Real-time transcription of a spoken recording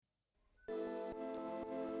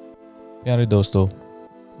ਪਿਆਰੇ ਦੋਸਤੋ,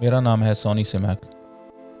 ਮੇਰਾ ਨਾਮ ਹੈ ਸੋਨੀ ਸਿਮੈਕ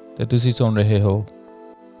ਅਤੇ ਤੁਸੀਂ ਸੁਣ ਰਹੇ ਹੋ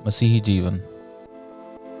ਮਸੀਹੀ ਜੀਵਨ।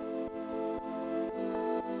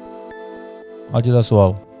 ਅੱਜ ਦਾ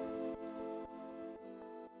ਸਵਾਲ,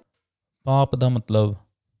 ਪਾਪ ਦਾ ਮਤਲਬ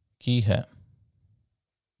ਕੀ ਹੈ?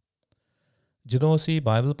 ਜਦੋਂ ਅਸੀਂ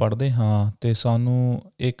ਬਾਈਬਲ ਪੜ੍ਹਦੇ ਹਾਂ ਅਤੇ ਸਾਨੂੰ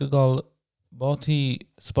ਇੱਕ ਗੱਲ ਬਹੁਤ ਹੀ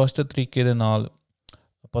ਸਪਸ਼ਟ ਤਰੀਕੇ ਦੇ ਨਾਲ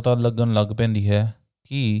ਪਤਾ ਲੱਗਣ ਲੱਗ ਪੈਂਦੀ ਹੈ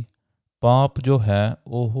ਕਿ ਪਾਪ ਜੋ ਹੈ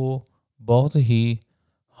ਉਹ ਬਹੁਤ ਹੀ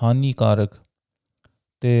ਹਾਨੀਕਾਰਕ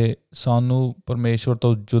ਅਤੇ ਸਾਨੂੰ ਪਰਮੇਸ਼ਵਰ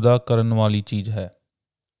ਤੋਂ ਜੁਦਾ ਕਰਨ ਵਾਲੀ ਚੀਜ਼ ਹੈ।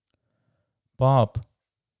 ਪਾਪ,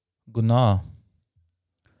 ਗੁਨਾਹ,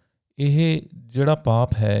 ਇਹ ਜਿਹੜਾ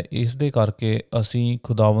ਪਾਪ ਹੈ ਇਸ ਦੇ ਕਰਕੇ ਅਸੀਂ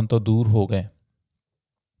ਖੁਦਾਵੰਦ ਤੋਂ ਦੂਰ ਹੋ ਗਏ,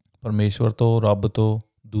 ਪਰਮੇਸ਼ਵਰ ਤੋਂ, ਰੱਬ ਤੋਂ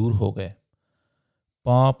ਦੂਰ ਹੋ ਗਏ।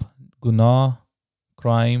 ਪਾਪ, ਗੁਨਾਹ,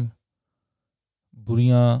 ਕ੍ਰਾਈਮ,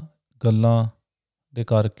 ਬੁਰੀਆਂ ਗੱਲਾਂ ਦੇ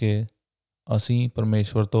ਕਰਕੇ ਅਸੀਂ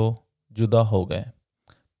ਪਰਮੇਸ਼ਵਰ ਤੋਂ ਜੁਦਾ ਹੋ ਗਏ।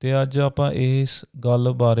 ਅਤੇ ਅੱਜ ਆਪਾਂ ਇਸ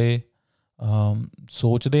ਗੱਲ ਬਾਰੇ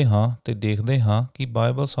ਸੋਚਦੇ ਹਾਂ ਅਤੇ ਦੇਖਦੇ ਹਾਂ ਕਿ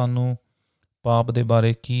ਬਾਈਬਲ ਸਾਨੂੰ ਪਾਪ ਦੇ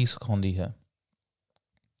ਬਾਰੇ ਕੀ ਸਿਖਾਉਂਦੀ ਹੈ।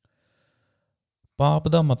 ਪਾਪ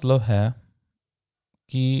ਦਾ ਮਤਲਬ ਹੈ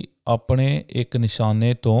ਕਿ ਆਪਣੇ ਇੱਕ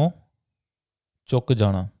ਨਿਸ਼ਾਨੇ ਤੋਂ ਚੁੱਕ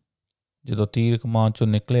ਜਾਣਾ। ਜਦੋਂ ਤੀਰ ਕਮਾਨ ਚੋਂ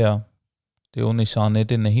ਨਿਕਲਿਆ ਅਤੇ ਉਹ ਨਿਸ਼ਾਨੇ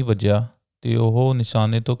 'ਤੇ ਨਹੀਂ ਵੱਜਿਆ ਅਤੇ ਉਹ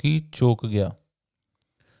ਨਿਸ਼ਾਨੇ ਤੋਂ ਕੀ ਚੁੱਕ ਗਿਆ।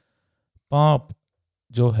 ਪਾਪ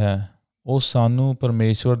ਜੋ ਹੈ ਉਹ ਸਾਨੂੰ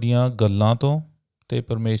ਪਰਮੇਸ਼ਵਰ ਦੀਆਂ ਗੱਲਾਂ ਤੋਂ ਅਤੇ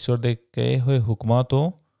ਪਰਮੇਸ਼ਵਰ ਦੇ ਕਹੇ ਹੋਏ ਹੁਕਮਾਂ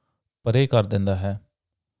ਤੋਂ ਪਰੇ ਕਰ ਦਿੰਦਾ ਹੈ।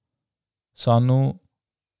 ਸਾਨੂੰ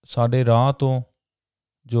ਸਾਡੇ ਰਾਹ ਤੋਂ,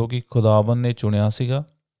 ਜੋ ਕਿ ਖੁਦਾਵੰਦ ਨੇ ਚੁਣਿਆ ਸੀਗਾ,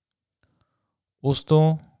 ਉਸ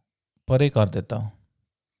ਤੋਂ ਪਰੇ ਕਰ ਦਿੱਤਾ।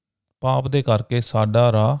 ਪਾਪ ਦੇ ਕਰਕੇ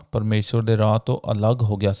ਸਾਡਾ ਰਾਹ ਪਰਮੇਸ਼ਵਰ ਦੇ ਰਾਹ ਤੋਂ ਅਲੱਗ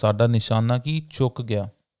ਹੋ ਗਿਆ, ਸਾਡਾ ਨਿਸ਼ਾਨਾ ਕੀ ਚੁੱਕ ਗਿਆ।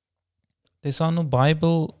 ਅਤੇ ਸਾਨੂੰ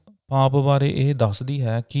ਬਾਈਬਲ ਪਾਪ ਬਾਰੇ ਇਹ ਦੱਸਦੀ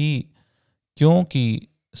ਹੈ ਕਿ ਕਿਉਂਕਿ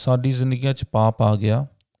ਸਾਡੀ ਜ਼ਿੰਦਗੀਆਂ 'ਚ ਪਾਪ ਆ ਗਿਆ,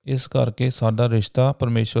 ਇਸ ਕਰਕੇ ਸਾਡਾ ਰਿਸ਼ਤਾ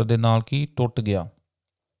ਪਰਮੇਸ਼ਵਰ ਦੇ ਨਾਲ ਕੀ ਟੁੱਟ ਗਿਆ।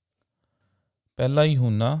 ਪਹਿਲਾ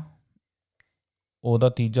ਯਹੂਨਾ ਉਹਦਾ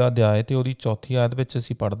 3 ਅਧਿਆਇ ਅਤੇ ਉਹਦੀ 4 ਆਇਤ ਵਿੱਚ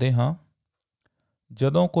ਅਸੀਂ ਪੜ੍ਹਦੇ ਹਾਂ,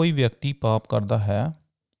 ਜਦੋਂ ਕੋਈ ਵਿਅਕਤੀ ਪਾਪ ਕਰਦਾ ਹੈ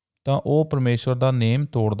ਤਾਂ ਉਹ ਪਰਮੇਸ਼ਵਰ ਦਾ ਨੇਮ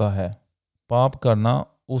ਤੋੜਦਾ ਹੈ। ਪਾਪ ਕਰਨਾ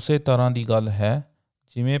ਉਸੇ ਤਰ੍ਹਾਂ ਦੀ ਗੱਲ ਹੈ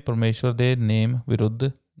ਜਿਵੇਂ ਪਰਮੇਸ਼ਵਰ ਦੇ ਨੇਮ ਵਿਰੁੱਧ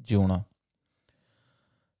ਜਿਉਣਾ।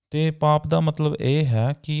 ਅਤੇ ਪਾਪ ਦਾ ਮਤਲਬ ਇਹ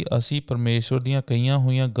ਹੈ ਕਿ ਅਸੀਂ ਪਰਮੇਸ਼ਵਰ ਦੀਆਂ ਕਹੀਆਂ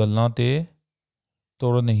ਹੋਈਆਂ ਗੱਲਾਂ 'ਤੇ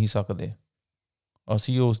ਤੁਰ ਨਹੀਂ ਸਕਦੇ।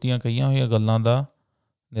 ਅਸੀਂ ਉਸ ਦੀਆਂ ਕਹੀਆਂ ਹੋਈਆਂ ਗੱਲਾਂ ਦਾ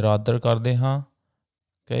ਨਿਰਾਦਰ ਕਰਦੇ ਹਾਂ।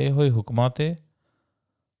 ਕਹੇ ਹੋਏ ਹੁਕਮਾਂ 'ਤੇ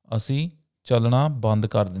ਅਸੀਂ ਚੱਲਣਾ ਬੰਦ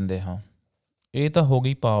ਕਰ ਦਿੰਦੇ ਹਾਂ। ਇਹ ਤਾਂ ਹੋ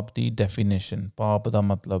ਗਈ ਪਾਪ ਦੀ ਡੈਫੀਨੇਸ਼ਨ। ਪਾਪ ਦਾ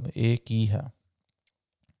ਮਤਲਬ ਇਹ ਕੀ ਹੈ।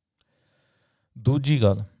 ਦੂਜੀ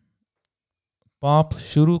ਗੱਲ, ਪਾਪ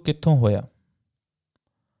ਸ਼ੁਰੂ ਕਿੱਥੋਂ ਹੋਇਆ?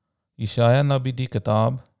 ਯਸ਼ਾਇਆ ਨਬੀ ਦੀ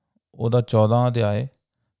ਕਿਤਾਬ, ਉਹਦਾ 14 ਅਧਿਆਇ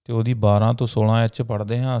ਅਤੇ ਉਹਦੀ 12 ਤੋਂ 16 ਆਇਤ 'ਚ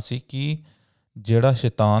ਪੜ੍ਹਦੇ ਹਾਂ ਅਸੀਂ ਕਿ ਜਿਹੜਾ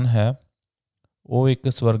ਸ਼ੈਤਾਨ ਹੈ ਉਹ ਇੱਕ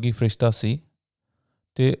ਸਵਰਗੀ ਫਰਿਸ਼ਤਾ ਸੀ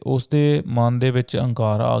ਅਤੇ ਉਸ ਦੇ ਮਨ ਦੇ ਵਿੱਚ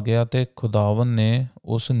ਹੰਕਾਰ ਆ ਗਿਆ ਅਤੇ ਖੁਦਾਵੰਦ ਨੇ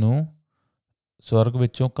ਉਸ ਨੂੰ ਸਵਰਗ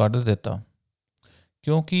ਵਿੱਚੋਂ ਕੱਢ ਦਿੱਤਾ,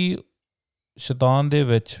 ਕਿਉਂਕਿ ਸ਼ੈਤਾਨ ਦੇ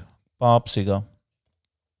ਵਿੱਚ ਪਾਪ ਸੀਗਾ।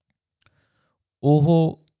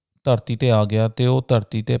 ਉਹ ਧਰਤੀ 'ਤੇ ਆ ਗਿਆ ਅਤੇ ਉਹ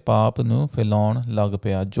ਧਰਤੀ 'ਤੇ ਪਾਪ ਨੂੰ ਫੈਲਾਉਣ ਲੱਗ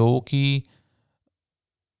ਪਿਆ, ਜੋ ਕਿ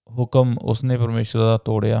ਹੁਕਮ ਉਸਨੇ ਪਰਮੇਸ਼ਰ ਦਾ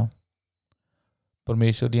ਤੋੜਿਆ,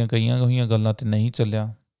 ਪਰਮੇਸ਼ਰ ਦੀਆਂ ਕਹੀਆਂ ਹੋਈਆਂ ਗੱਲਾਂ 'ਤੇ ਨਹੀਂ ਚੱਲਿਆ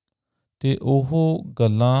ਅਤੇ ਉਹ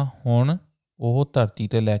ਗੱਲਾਂ ਹੁਣ ਉਹ ਧਰਤੀ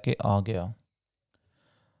 'ਤੇ ਲੈ ਕੇ ਆ ਗਿਆ।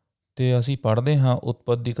 ਅਤੇ ਅਸੀਂ ਪੜ੍ਹਦੇ ਹਾਂ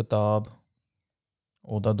ਉਤਪਤ ਦੀ ਕਿਤਾਬ,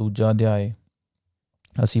 ਉਹਦਾ 2 ਅਧਿਆਇ,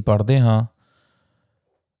 ਅਸੀਂ ਪੜ੍ਹਦੇ ਹਾਂ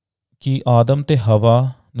ਕਿ ਆਦਮ ਅਤੇ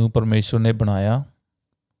ਹਵਾ ਨੂੰ ਪਰਮੇਸ਼ਵਰ ਨੇ ਬਣਾਇਆ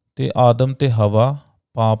ਅਤੇ ਆਦਮ ਅਤੇ ਹਵਾ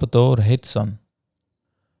ਪਾਪ ਤੋਂ ਰਹਿਤ ਸਨ।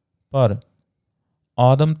 ਪਰ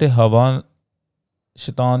ਆਦਮ ਅਤੇ ਹਵਾ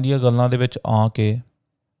ਸ਼ੈਤਾਨ ਦੀਆਂ ਗੱਲਾਂ ਦੇ ਵਿੱਚ ਆ ਕੇ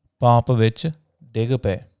ਪਾਪ ਵਿੱਚ ਡਿੱਗ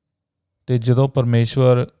ਪਏ। ਅਤੇ ਜਦੋਂ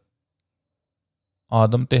ਪਰਮੇਸ਼ਵਰ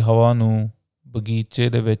ਆਦਮ ਅਤੇ ਹਵਾ ਨੂੰ ਬਗੀਚੇ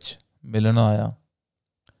ਦੇ ਵਿੱਚ ਮਿਲਣ ਆਇਆ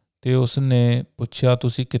ਅਤੇ ਉਸ ਨੇ ਪੁੱਛਿਆ,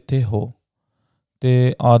 ਤੁਸੀਂ ਕਿੱਥੇ ਹੋ?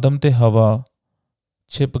 ਅਤੇ ਆਦਮ ਅਤੇ ਹਵਾ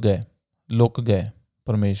ਛਿਪ ਗਏ, ਲੁਕ ਗਏ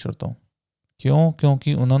ਪਰਮੇਸ਼ਵਰ ਤੋਂ। ਕਿਉਂ?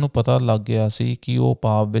 ਕਿਉਂਕਿ ਉਹਨਾਂ ਨੂੰ ਪਤਾ ਲੱਗ ਗਿਆ ਸੀ ਕਿ ਉਹ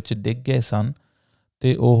ਪਾਪ ਵਿੱਚ ਡਿੱਗ ਗਏ ਸਨ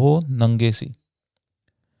ਅਤੇ ਉਹ ਨੰਗੇ ਸੀ।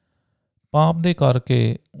 ਪਾਪ ਦੇ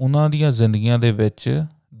ਕਰਕੇ ਉਹਨਾਂ ਦੀਆਂ ਜ਼ਿੰਦਗੀਆਂ ਦੇ ਵਿੱਚ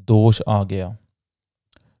ਦੋਸ਼ ਆ ਗਿਆ,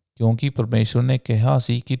 ਕਿਉਂਕਿ ਪਰਮੇਸ਼ਵਰ ਨੇ ਕਿਹਾ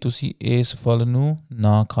ਸੀ ਕਿ ਤੁਸੀਂ ਇਸ ਫਲ ਨੂੰ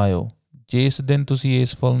ਨਾ ਖਾਇਓ। ਜਿਸ ਦਿਨ ਤੁਸੀਂ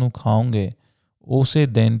ਇਸ ਫਲ ਨੂੰ ਖਾਓਗੇ ਉਸੇ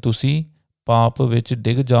ਦਿਨ ਤੁਸੀਂ ਪਾਪ ਵਿੱਚ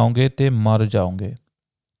ਡਿੱਗ ਜਾਓਗੇ ਅਤੇ ਮਰ ਜਾਓਗੇ।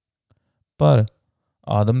 ਪਰ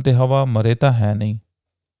ਆਦਮ ਅਤੇ ਹਵਾ ਮਰੇ ਤਾਂ ਹੈ ਨਹੀਂ।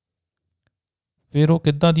 ਫਿਰ ਉਹ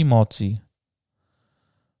ਕਿੱਦਾਂ ਦੀ ਮੌਤ ਸੀ?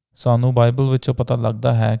 ਸਾਨੂੰ ਬਾਈਬਲ ਵਿੱਚੋਂ ਪਤਾ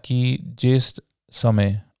ਲੱਗਦਾ ਹੈ ਕਿ ਜਿਸ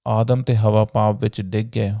ਸਮੇਂ ਆਦਮ ਅਤੇ ਹਵਾ ਪਾਪ ਵਿੱਚ ਡਿੱਗ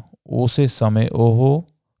ਗਏ, ਉਸੇ ਸਮੇਂ ਉਹ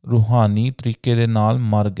रूहानी तरीके दे नाल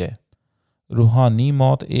मर गए। रूहानी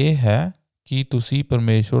मौत ये है कि तुसी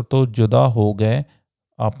परमेश्वर तो जुदा हो गए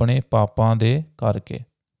अपने पापां दे करके।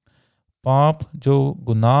 पाप जो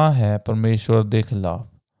गुनाह है परमेश्वर दे खिलाफ,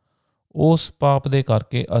 उस पाप दे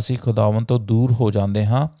करके असी खुदावन तो दूर हो जाते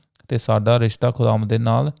हाँ ते साडा रिश्ता खुदावन दे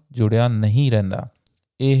नाल जुड़िया नहीं रहिंदा।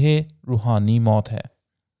 यह रूहानी मौत है।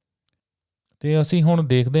 तो असी हुण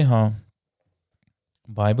देखते हाँ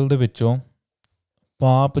बाइबल दे विचों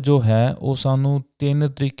पाप जो है वो सानू 3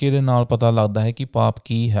 तरीके दे नाल पता लगता है कि पाप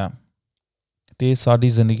की है ते साडी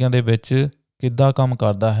जिंदगियां दे विच किद्दां काम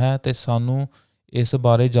करदा है ते सानू इस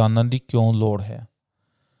बारे जानन दी क्यों लोड़ है।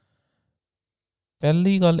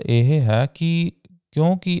 पहली गल यह है कि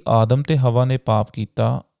क्योंकि आदम ते हवा ने पाप किया,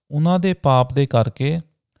 उन्हां दे पाप दे करके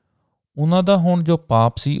उन्हां दा हुण जो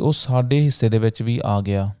पाप सी वो साडे हिस्से दे विच भी आ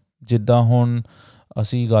गया। जिद्दां हुण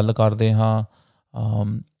असी गल करदे हाँ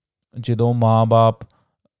जदों माँ बाप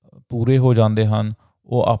पूरे हो जाते हैं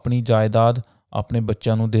वो अपनी जायदाद अपने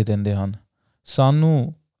बच्चों नूं दे देंदे हन। सानू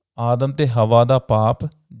आदम ते हवा दा पाप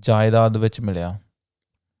जायदाद विच मिलिया।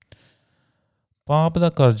 पाप दा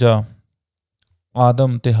करजा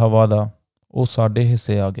आदम ते हवा दा वो साडे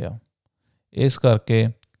हिस्से आ गया। इस करके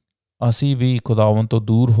असी भी खुदावन तो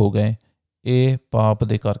दूर हो गए ये पाप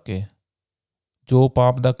दे करके। जो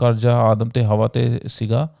पाप दा करजा आदम ते हवा ते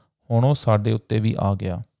सीगा हुण वो साडे उत्ते भी आ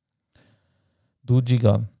गया। दूजी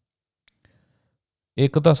गल,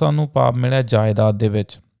 एक तो सानू पाप मिलिया जायदाद दे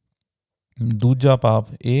विच। दूजा पाप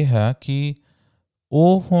ये है कि वो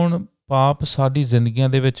हुण पाप साडी जिंदगियां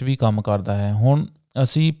दे विच भी काम करदा है। हुण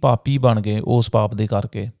असी पापी बन गए उस पाप दे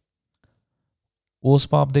करके। उस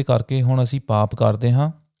पाप दे करके हुण असी पाप करते हाँ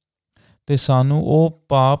ते सानू वो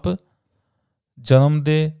पाप जन्म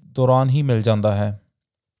दे दौरान ही मिल जाता है।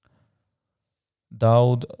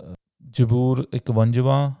 दाऊद जबूर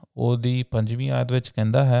 51 ओदी 5वीं आयत विच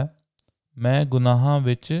कहंदा है, मैं गुनाहां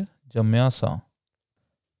विच जम्मिया सां।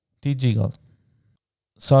 तीजी गल,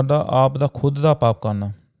 साडा आप दा खुद दा पाप करना।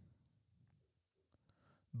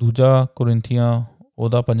 दूजा कुरिन्थियां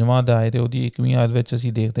ओदा 5वां अध्याय ते ओदी 1वीं आयत विच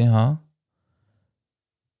असीं देखते हाँ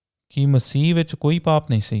कि मसीह विच कोई पाप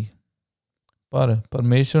नहीं सी, पर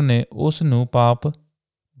परमेश्वर ने उस नूं पाप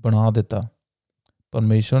बना दिता।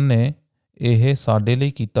 परमेश्वर ने यह साडे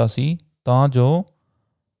लई कीता सी तां जो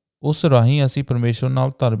उस राहीं असी परमेश्वर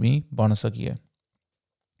नाल धर्मी बन सकीए।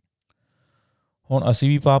 हुण असी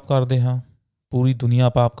भी पाप करते हाँ, पूरी दुनिया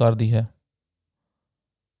पाप करती है।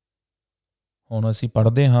 हुण असी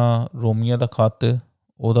पढ़ते हाँ रोमिया दा खत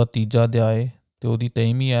ओदा 3 अध्याय ते ओदी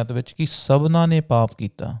 23वीं आयत विच कि सबना ने पाप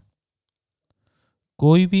कीता।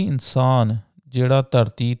 कोई भी इंसान जिहड़ा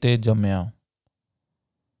धरती ते जम्मिया,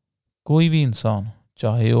 कोई भी इंसान,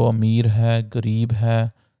 चाहे वो अमीर है गरीब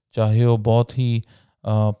है, चाहे वो बहुत ही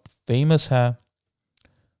फेमस है,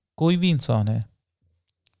 कोई भी इंसान है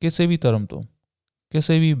किसी भी धर्म तो,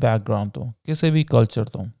 किसी भी बैकग्राउंड तो, किसी भी कल्चर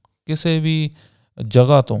तो, किसी भी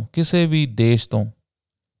जगह तो, किसी भी देश तो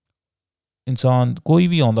इंसान कोई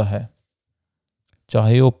भी आउंदा है,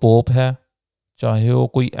 चाहे वो पोप है, चाहे वो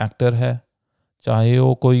कोई एक्टर है, चाहे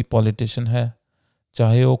वो कोई पॉलिटिशियन है,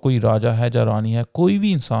 चाहे वो कोई राजा है या रानी है, कोई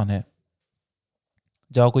भी इंसान है,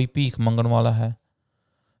 ਜਾਂ कोई भीख मंगण वाला है,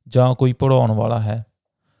 ਜਾਂ कोई पढ़ाउण वाला है,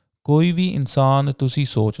 कोई भी इंसान तुसी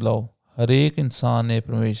सोच लो, हरेक इंसान ने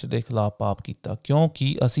परमेश्वर के खिलाफ पाप किया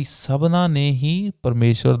क्योंकि असी सबना ने ही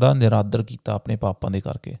परमेश्वर का निरादर किया अपने पापों के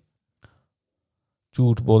करके।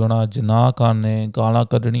 झूठ बोलना, जनाह करने, गालां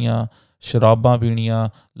कढ़नियां, शराबां पीनियां,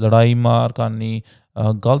 लड़ाई मार करनी,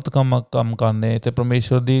 गलत काम करने ते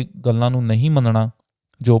परमेश्वर की गल्लां नूं नहीं मनना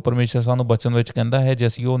जो परमेश्वर सानूं बचन विच कहंदा है जे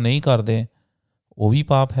असीं वो नहीं करते वो भी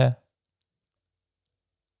पाप है।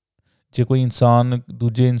 जे कोई इंसान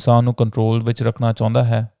दूजे इंसान को कंट्रोल विच रखना चाहता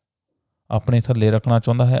है, अपने थल्ले रखना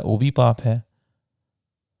चाहता है, वो भी पाप है।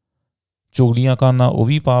 चुगलियां करना वो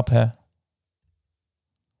भी पाप है।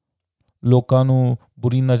 लोकां नूं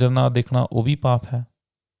बुरी नज़र ना देखना वो भी पाप है।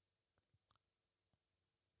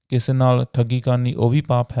 किसी नाल ठगी करनी वो भी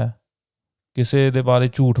पाप है। किसी दे बारे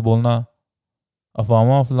झूठ बोलना,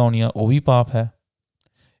 अफवाहां फैलाउणियां वो भी पाप है।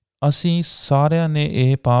 असीं सारिਆਂ ने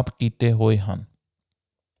यह पाप कीते होए ਹਨ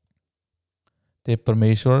ते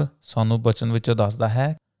परमेश्वर सानू बचन विच दसदा है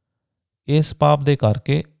इस पाप दे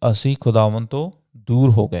करके असीं खुदावन तो दूर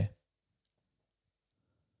हो गए।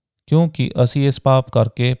 क्योंकि असीं इस पाप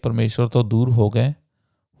करके परमेश्वर तो दूर हो गए,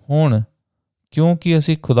 हुण क्योंकि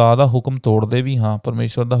असीं खुदा दा हुक्म तोड़ते भी हाँ,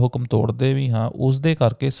 परमेश्वर दा हुक्म तोड़ते भी हाँ, उस दे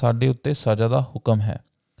करके साडे उत्ते सज़ा दा हुक्म है।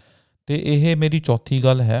 ते यह मेरी चौथी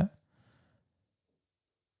गल है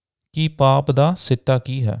कि पाप दा सिट्टा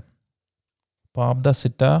की है। पाप दा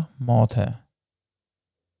सिट्टा मौत है।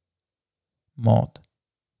 मौत।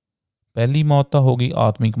 ਪਹਿਲੀ ਮੌਤ ਤਾਂ ਹੋ ਗਈ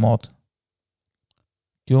ਆਤਮਿਕ ਮੌਤ,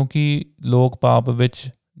 ਕਿਉਂਕਿ ਲੋਕ ਪਾਪ ਵਿੱਚ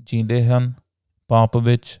ਜੀਂਦੇ ਹਨ, ਪਾਪ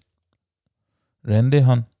ਵਿੱਚ ਰਹਿੰਦੇ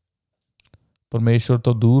ਹਨ, ਪਰਮੇਸ਼ਵਰ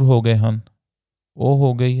ਤੋਂ ਦੂਰ ਹੋ ਗਏ ਹਨ। ਉਹ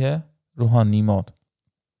ਹੋ ਗਈ ਹੈ ਰੂਹਾਨੀ ਮੌਤ।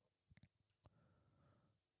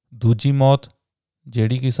 ਦੂਜੀ ਮੌਤ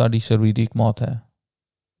ਜਿਹੜੀ ਕਿ ਸਾਡੀ ਸਰੀਰਕ ਮੌਤ ਹੈ,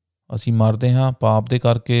 ਅਸੀਂ ਮਰਦੇ ਹਾਂ, ਪਾਪ ਦੇ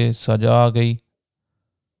ਕਰਕੇ ਸਜ਼ਾ ਆ ਗਈ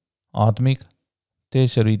ਆਤਮਿਕ ਅਤੇ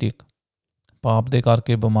ਸਰੀਰਕ। ਪਾਪ ਦੇ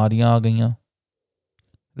ਕਰਕੇ ਬਿਮਾਰੀਆਂ ਆ ਗਈਆਂ,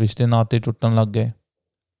 ਰਿਸ਼ਤੇ ਨਾਤੇ ਟੁੱਟਣ ਲੱਗ ਗਏ,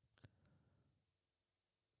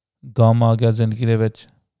 ਗਮ ਆ ਗਿਆ ਜ਼ਿੰਦਗੀ ਦੇ ਵਿੱਚ,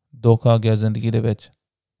 ਦੁੱਖ ਆ ਗਿਆ ਜ਼ਿੰਦਗੀ ਦੇ ਵਿੱਚ।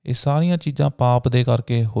 ਇਹ ਸਾਰੀਆਂ ਚੀਜ਼ਾਂ ਪਾਪ ਦੇ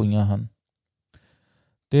ਕਰਕੇ ਹੋਈਆਂ ਹਨ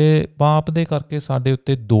ਅਤੇ ਪਾਪ ਦੇ ਕਰਕੇ ਸਾਡੇ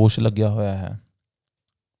ਉੱਤੇ ਦੋਸ਼ ਲੱਗਿਆ ਹੋਇਆ ਹੈ।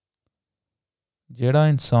 ਜਿਹੜਾ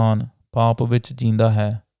ਇਨਸਾਨ ਪਾਪ ਵਿੱਚ ਜੀਂਦਾ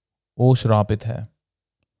ਹੈ ਉਹ ਸ਼ਰਾਪਿਤ ਹੈ,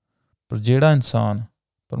 ਪਰ ਜਿਹੜਾ ਇਨਸਾਨ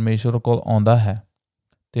ਪਰਮੇਸ਼ਵਰ ਕੋਲ ਆਉਂਦਾ ਹੈ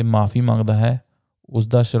ਅਤੇ ਮਾफ़ੀ ਮੰਗਦਾ ਹੈ, ਉਸ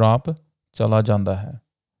ਦਾ ਸ਼ਰਾਪ ਚਲਾ ਜਾਂਦਾ ਹੈ।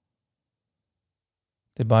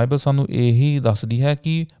 ਅਤੇ ਬਾਈਬਲ ਸਾਨੂੰ ਇਹੀ ਦੱਸਦੀ ਹੈ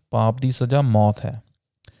ਕਿ ਪਾਪ ਦੀ ਸਜ਼ਾ ਮੌਤ ਹੈ,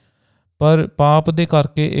 ਪਰ ਪਾਪ ਦੇ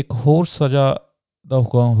ਕਰਕੇ ਇੱਕ ਹੋਰ ਸਜ਼ਾ ਦਾ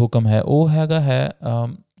ਹੁਕਮ ਹੈ, ਉਹ ਹੈਗਾ ਹੈ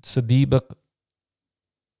ਸਦੀਬਕ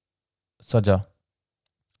ਸਜ਼ਾ।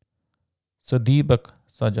 ਸਦੀਬਕ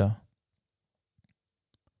ਸਜ਼ਾ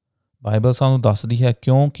ਬਾਈਬਲ ਸਾਨੂੰ ਦੱਸਦੀ ਹੈ,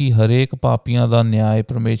 ਕਿਉਂਕਿ ਹਰੇਕ ਪਾਪੀਆਂ ਦਾ ਨਿਆਂ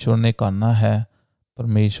ਪਰਮੇਸ਼ਵਰ ਨੇ ਕਰਨਾ ਹੈ।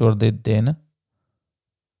 ਪਰਮੇਸ਼ਵਰ ਦੇ ਦਿਨ,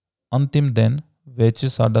 ਅੰਤਿਮ ਦਿਨ ਵਿੱਚ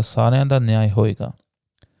ਸਾਡਾ ਸਾਰਿਆਂ ਦਾ ਨਿਆਂ ਹੋਏਗਾ।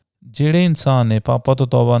 ਜਿਹੜੇ ਇਨਸਾਨ ਨੇ ਪਾਪਾਂ ਤੋਂ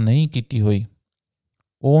ਤੌਬਾ ਨਹੀਂ ਕੀਤੀ ਹੋਈ,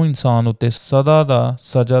 ਉਹ ਇਨਸਾਨ ਉੱਤੇ ਸਦਾ ਦਾ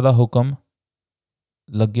ਸਜ਼ਾ ਦਾ ਹੁਕਮ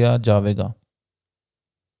ਲੱਗਿਆ ਜਾਵੇਗਾ।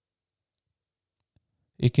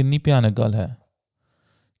 ਇਹ ਕਿੰਨੀ ਭਿਆਨਕ ਗੱਲ ਹੈ,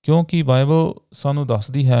 ਕਿਉਂਕਿ ਬਾਈਬਲ ਸਾਨੂੰ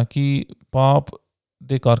ਦੱਸਦੀ ਹੈ ਕਿ ਪਾਪ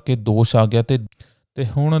ਦੇ ਕਰਕੇ ਦੋਸ਼ ਆ ਗਿਆ ਅਤੇ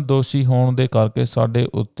ਹੁਣ ਦੋਸ਼ੀ ਹੋਣ ਦੇ ਕਰਕੇ ਸਾਡੇ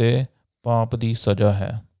ਉੱਤੇ ਪਾਪ ਦੀ ਸਜ਼ਾ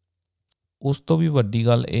ਹੈ। ਉਸ ਤੋਂ ਵੀ ਵੱਡੀ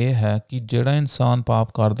ਗੱਲ ਇਹ ਹੈ ਕਿ ਜਿਹੜਾ ਇਨਸਾਨ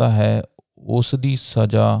ਪਾਪ ਕਰਦਾ ਹੈ, ਉਸ ਦੀ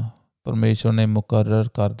ਸਜ਼ਾ ਪਰਮੇਸ਼ਵਰ ਨੇ ਮੁਕਰਰ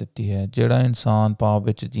ਕਰ ਦਿੱਤੀ ਹੈ। ਜਿਹੜਾ ਇਨਸਾਨ ਪਾਪ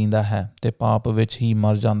ਵਿੱਚ ਜੀਂਦਾ ਹੈ ਅਤੇ ਪਾਪ ਵਿੱਚ ਹੀ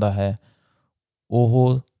ਮਰ ਜਾਂਦਾ ਹੈ,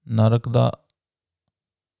 ਉਹ ਨਰਕ ਦਾ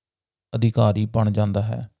ਅਧਿਕਾਰੀ ਬਣ ਜਾਂਦਾ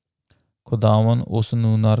ਹੈ। ਖੁਦਾਵਨ ਉਸ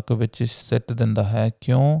ਨੂੰ ਨਰਕ ਵਿੱਚ ਸਿੱਟ ਦਿੰਦਾ ਹੈ।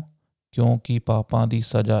 ਕਿਉਂਕਿ ਪਾਪਾਂ ਦੀ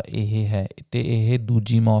ਸਜ਼ਾ ਇਹ ਹੈ ਅਤੇ ਇਹ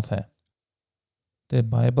ਦੂਜੀ ਮੌਤ ਹੈ। ਅਤੇ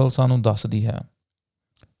ਬਾਈਬਲ ਸਾਨੂੰ ਦੱਸਦੀ ਹੈ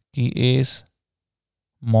ਕਿ ਇਸ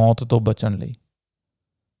ਮੌਤ ਤੋਂ ਬਚਣ ਲਈ,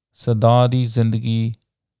 ਸਦਾ ਦੀ ਜ਼ਿੰਦਗੀ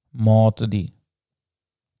ਮੌਤ ਦੀ,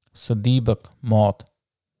 ਸਦੀਬਕ ਮੌਤ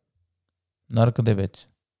ਨਰਕ ਦੇ ਵਿੱਚ,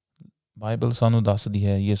 ਬਾਈਬਲ ਸਾਨੂੰ ਦੱਸਦੀ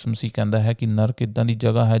ਹੈ, ਯਿਸੂ ਮਸੀਹ ਕਹਿੰਦਾ ਹੈ ਕਿ ਨਰਕ ਇੱਦਾਂ ਦੀ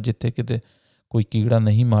ਜਗ੍ਹਾ ਹੈ ਜਿੱਥੇ ਕਿਤੇ ਕੋਈ ਕੀੜਾ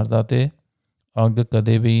ਨਹੀਂ ਮਰਦਾ ਅਤੇ ਅੱਗ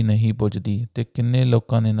ਕਦੇ ਵੀ ਨਹੀਂ ਬੁਝਦੀ। ਅਤੇ ਕਿੰਨੇ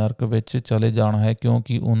ਲੋਕਾਂ ਨੇ ਨਰਕ ਵਿੱਚ ਚਲੇ ਜਾਣਾ ਹੈ,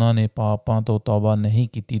 ਕਿਉਂਕਿ ਉਹਨਾਂ ਨੇ ਪਾਪਾਂ ਤੋਂ ਤੌਬਾ ਨਹੀਂ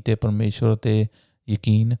ਕੀਤੀ ਅਤੇ ਪਰਮੇਸ਼ਵਰ 'ਤੇ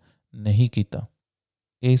ਯਕੀਨ ਨਹੀਂ ਕੀਤਾ।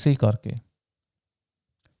 ਇਸੇ ਕਰਕੇ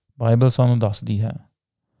ਬਾਈਬਲ ਸਾਨੂੰ ਦੱਸਦੀ ਹੈ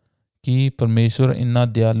ਕਿ ਪਰਮੇਸ਼ਵਰ ਇੰਨਾ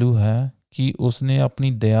ਦਿਆਲੂ ਹੈ ਕਿ ਉਸਨੇ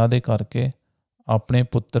ਆਪਣੀ ਦਇਆ ਦੇ ਕਰਕੇ ਆਪਣੇ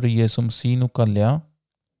ਪੁੱਤਰ ਯਿਸੂ ਮਸੀਹ ਨੂੰ ਘੱਲਿਆ,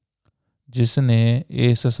 ਜਿਸ ਨੇ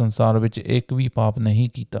ਇਸ ਸੰਸਾਰ ਵਿੱਚ ਇੱਕ ਵੀ ਪਾਪ ਨਹੀਂ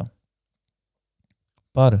ਕੀਤਾ,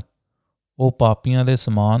 ਪਰ ਉਹ ਪਾਪੀਆਂ ਦੇ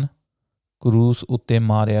ਸਮਾਨ ਕਰੂਸ ਉੱਤੇ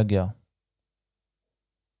ਮਾਰਿਆ ਗਿਆ।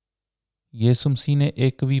 ਯਿਸੂ ਮਸੀਹ ਨੇ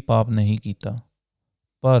ਇੱਕ ਵੀ ਪਾਪ ਨਹੀਂ ਕੀਤਾ,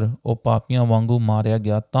 ਪਰ ਉਹ ਪਾਪੀਆਂ ਵਾਂਗੂ ਮਾਰਿਆ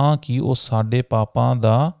ਗਿਆ ਤਾਂ ਕਿ ਉਹ ਸਾਡੇ ਪਾਪਾਂ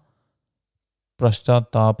ਦਾ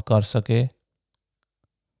ਪਛਤਾਤਾਪ ਕਰ ਸਕੇ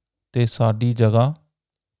ਅਤੇ ਸਾਡੀ ਜਗ੍ਹਾ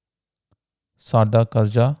ਸਾਡਾ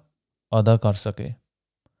ਕਰਜ਼ਾ ਅਦਾ ਕਰ ਸਕੇ।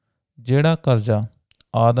 ਜਿਹੜਾ ਕਰਜ਼ਾ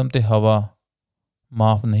ਆਦਮ ਅਤੇ ਹਵਾ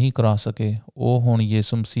ਮਾਫ਼ ਨਹੀਂ ਕਰਾ ਸਕੇ, ਉਹ ਹੁਣ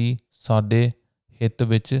ਯਿਸੂ ਮਸੀਹ ਸਾਡੇ ਹਿੱਤ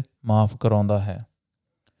ਵਿੱਚ ਮਾਫ਼ ਕਰਾਉਂਦਾ ਹੈ।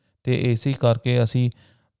 ਅਤੇ ਇਸੇ ਕਰਕੇ ਅਸੀਂ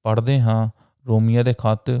ਪੜ੍ਹਦੇ ਹਾਂ ਰੋਮੀਆਂ ਦੇ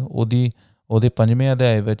ਖੱਤ ਉਹਦੇ 5ਵੇਂ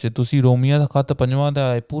ਅਧਿਆਏ ਵਿੱਚ। ਤੁਸੀਂ ਰੋਮੀਆਂ ਦਾ ਖੱਤ 5ਵਾਂ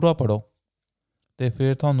ਅਧਿਆਏ ਪੂਰਾ ਪੜ੍ਹੋ ਅਤੇ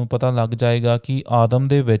ਫਿਰ ਤੁਹਾਨੂੰ ਪਤਾ ਲੱਗ ਜਾਏਗਾ ਕਿ ਆਦਮ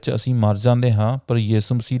ਦੇ ਵਿੱਚ ਅਸੀਂ ਮਰ ਜਾਂਦੇ ਹਾਂ, ਪਰ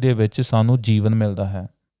ਯਿਸੂ ਮਸੀਹ ਦੇ ਵਿੱਚ ਸਾਨੂੰ ਜੀਵਨ ਮਿਲਦਾ ਹੈ।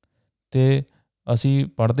 ਅਤੇ ਅਸੀਂ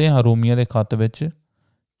ਪੜ੍ਹਦੇ ਹਾਂ ਰੋਮੀਆਂ ਦੇ ਖੱਤ ਵਿੱਚ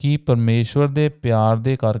ਕਿ ਪਰਮੇਸ਼ਵਰ ਦੇ ਪਿਆਰ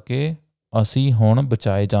ਦੇ ਕਰਕੇ ਅਸੀਂ ਹੁਣ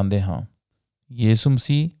ਬਚਾਏ ਜਾਂਦੇ ਹਾਂ। ਯਿਸੂ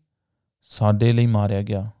ਮਸੀਹ ਸਾਡੇ ਲਈ ਮਾਰਿਆ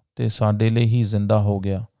ਗਿਆ ਅਤੇ ਸਾਡੇ ਲਈ ਹੀ ਜ਼ਿੰਦਾ ਹੋ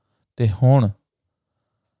ਗਿਆ। ਅਤੇ ਹੁਣ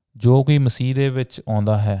ਜੋ ਕੋਈ ਮਸੀਹ ਦੇ ਵਿੱਚ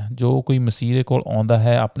ਆਉਂਦਾ ਹੈ, ਜੋ ਕੋਈ ਮਸੀਹ ਦੇ ਕੋਲ ਆਉਂਦਾ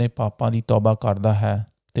ਹੈ, ਆਪਣੇ ਪਾਪਾਂ ਦੀ ਤੌਬਾ ਕਰਦਾ ਹੈ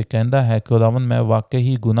ਅਤੇ ਕਹਿੰਦਾ ਹੈ ਕਿ ਖੁਦਾਵੰਦ ਮੈਂ ਵਾਕਈ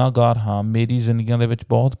ਹੀ ਗੁਨਾਹਗਾਰ ਹਾਂ, ਮੇਰੀ ਜ਼ਿੰਦਗੀਆਂ ਦੇ ਵਿੱਚ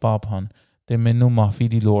ਬਹੁਤ ਪਾਪ ਹਨ ਅਤੇ ਮੈਨੂੰ ਮਾफ़ੀ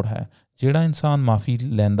ਦੀ ਲੋੜ ਹੈ। ਜਿਹੜਾ ਇਨਸਾਨ ਮਾਫ਼ੀ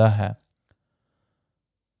ਲੈਂਦਾ ਹੈ,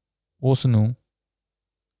 ਉਸ ਨੂੰ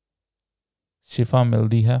ਸ਼ਿਫਾ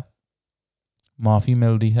ਮਿਲਦੀ ਹੈ, ਮਾਫ਼ੀ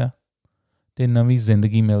ਮਿਲਦੀ ਹੈ ਅਤੇ ਨਵੀਂ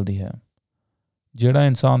ਜ਼ਿੰਦਗੀ ਮਿਲਦੀ ਹੈ। ਜਿਹੜਾ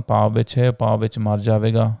ਇਨਸਾਨ ਪਾਪ ਵਿੱਚ ਹੈ, ਪਾਪ ਵਿੱਚ ਮਰ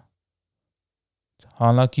ਜਾਵੇਗਾ।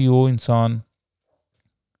 ਹਾਲਾਂਕਿ ਉਹ ਇਨਸਾਨ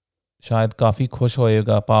ਸ਼ਾਇਦ ਕਾਫੀ ਖੁਸ਼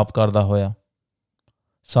ਹੋਏਗਾ ਪਾਪ ਕਰਦਾ ਹੋਇਆ,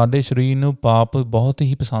 ਸਾਡੇ ਸਰੀਰ ਨੂੰ ਪਾਪ ਬਹੁਤ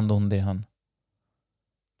ਹੀ ਪਸੰਦ ਹੁੰਦੇ ਹਨ।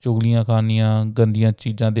 ਚੁਗਲੀਆਂ ਕਰਨੀਆਂ, ਗੰਦੀਆਂ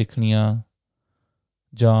ਚੀਜ਼ਾਂ ਦੇਖਣੀਆਂ,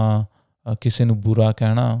 ਜਾਂ ਕਿਸੇ ਨੂੰ ਬੁਰਾ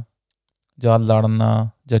ਕਹਿਣਾ, ਜਾਂ ਲੜਨਾ,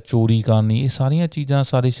 ਜਾਂ ਚੋਰੀ ਕਰਨੀ, ਇਹ ਸਾਰੀਆਂ ਚੀਜ਼ਾਂ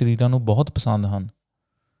ਸਾਡੇ ਸਰੀਰਾਂ ਨੂੰ ਬਹੁਤ ਪਸੰਦ ਹਨ।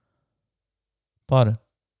 ਪਰ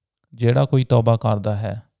ਜਿਹੜਾ ਕੋਈ ਤੌਬਾ ਕਰਦਾ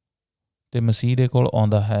ਹੈ ਅਤੇ ਮਸੀਹ ਦੇ ਕੋਲ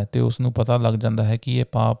ਆਉਂਦਾ ਹੈ ਅਤੇ ਉਸ ਨੂੰ ਪਤਾ ਲੱਗ ਜਾਂਦਾ ਹੈ ਕਿ ਇਹ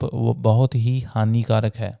ਪਾਪ ਬਹੁਤ ਹੀ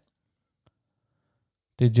ਹਾਨੀਕਾਰਕ ਹੈ,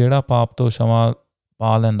 ਅਤੇ ਜਿਹੜਾ ਪਾਪ ਤੋਂ क्षमा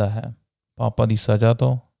ਪਾ ਲੈਂਦਾ ਹੈ, ਪਾਪਾਂ ਦੀ ਸਜ਼ਾ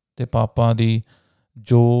ਤੋਂ ਅਤੇ ਪਾਪਾਂ ਦੀ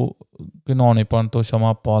ਜੋ ਘਿਨਾਉਣੇਪਣ ਤੋਂ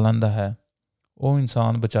क्षमा ਪਾ ਲੈਂਦਾ ਹੈ, ਉਹ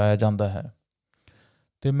ਇਨਸਾਨ ਬਚਾਇਆ ਜਾਂਦਾ ਹੈ।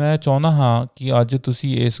 ਅਤੇ ਮੈਂ ਚਾਹੁੰਦਾ ਹਾਂ ਕਿ ਅੱਜ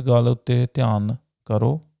ਤੁਸੀਂ ਇਸ ਗੱਲ ਉੱਤੇ ਧਿਆਨ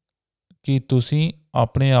ਕਰੋ ਕਿ ਤੁਸੀਂ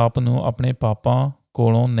ਆਪਣੇ ਆਪ ਨੂੰ ਆਪਣੇ ਪਾਪਾਂ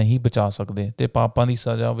ਕੋਲੋਂ ਨਹੀਂ ਬਚਾ ਸਕਦੇ ਅਤੇ ਪਾਪਾਂ ਦੀ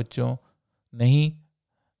ਸਜ਼ਾ ਵਿੱਚੋਂ ਨਹੀਂ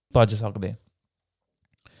ਭੱਜ ਸਕਦੇ,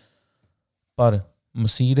 ਪਰ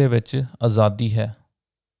ਮਸੀਹ ਦੇ ਵਿੱਚ ਆਜ਼ਾਦੀ ਹੈ।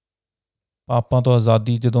 ਪਾਪਾਂ ਤੋਂ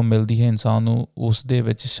ਆਜ਼ਾਦੀ ਜਦੋਂ ਮਿਲਦੀ ਹੈ ਇਨਸਾਨ ਨੂੰ, ਉਸ ਦੇ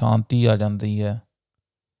ਵਿੱਚ ਸ਼ਾਂਤੀ ਆ ਜਾਂਦੀ ਹੈ,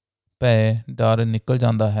 ਭੈ ਡਰ ਨਿਕਲ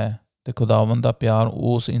ਜਾਂਦਾ ਹੈ ਅਤੇ ਖੁਦਾਵੰਦ ਦਾ ਪਿਆਰ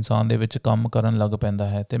ਉਸ ਇਨਸਾਨ ਦੇ ਵਿੱਚ ਕੰਮ ਕਰਨ ਲੱਗ ਪੈਂਦਾ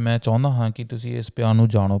ਹੈ। ਅਤੇ ਮੈਂ ਚਾਹੁੰਦਾ ਹਾਂ ਕਿ ਤੁਸੀਂ ਇਸ ਪਿਆਰ ਨੂੰ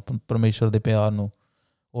ਜਾਣੋ, ਪਰਮੇਸ਼ਰ ਦੇ ਪਿਆਰ ਨੂੰ।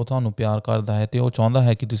 ਉਹ ਤੁਹਾਨੂੰ ਪਿਆਰ ਕਰਦਾ ਹੈ ਅਤੇ ਉਹ ਚਾਹੁੰਦਾ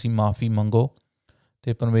ਹੈ ਕਿ ਤੁਸੀਂ ਮਾफ़ੀ ਮੰਗੋ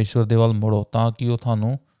ਅਤੇ ਪਰਮੇਸ਼ਰ ਦੇ ਵੱਲ ਮੁੜੋ, ਤਾਂ ਕਿ ਉਹ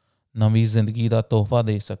ਤੁਹਾਨੂੰ ਨਵੀਂ ਜ਼ਿੰਦਗੀ ਦਾ ਤੋਹਫਾ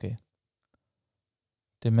ਦੇ ਸਕੇ।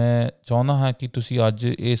 ਅਤੇ ਮੈਂ ਚਾਹੁੰਦਾ ਹਾਂ ਕਿ ਤੁਸੀਂ ਅੱਜ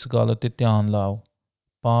ਇਸ ਗੱਲ 'ਤੇ ਧਿਆਨ ਲਾਓ,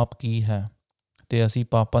 ਪਾਪ ਕੀ ਹੈ ਅਤੇ ਅਸੀਂ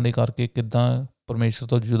ਪਾਪਾਂ ਦੇ ਕਰਕੇ ਕਿੱਦਾਂ ਪਰਮੇਸ਼ਰ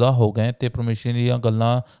ਤੋਂ ਜੁਦਾ ਹੋ ਗਏ ਅਤੇ ਪਰਮੇਸ਼ਰ ਦੀਆਂ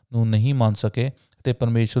ਗੱਲਾਂ ਨੂੰ ਨਹੀਂ ਮੰਨ ਸਕੇ ਅਤੇ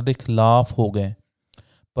ਪਰਮੇਸ਼ਰ ਦੇ ਖਿਲਾਫ ਹੋ ਗਏ।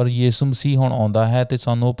 ਪਰ ਯਿਸੂ ਮਸੀਹ ਹੁਣ ਆਉਂਦਾ ਹੈ ਅਤੇ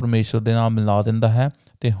ਸਾਨੂੰ ਉਹ ਪਰਮੇਸ਼ਰ ਦੇ ਨਾਲ ਮਿਲਾ ਦਿੰਦਾ ਹੈ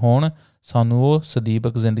ਅਤੇ ਹੁਣ ਸਾਨੂੰ ਉਹ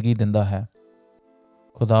ਸਦੀਵਕ ਜ਼ਿੰਦਗੀ ਦਿੰਦਾ ਹੈ।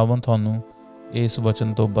 ਖੁਦਾਵੰਦ ਤੁਹਾਨੂੰ ਇਸ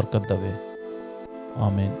ਵਚਨ ਤੋਂ ਬਰਕਤ ਦੇਵੇ।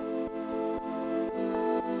 ਆਮੀਨ।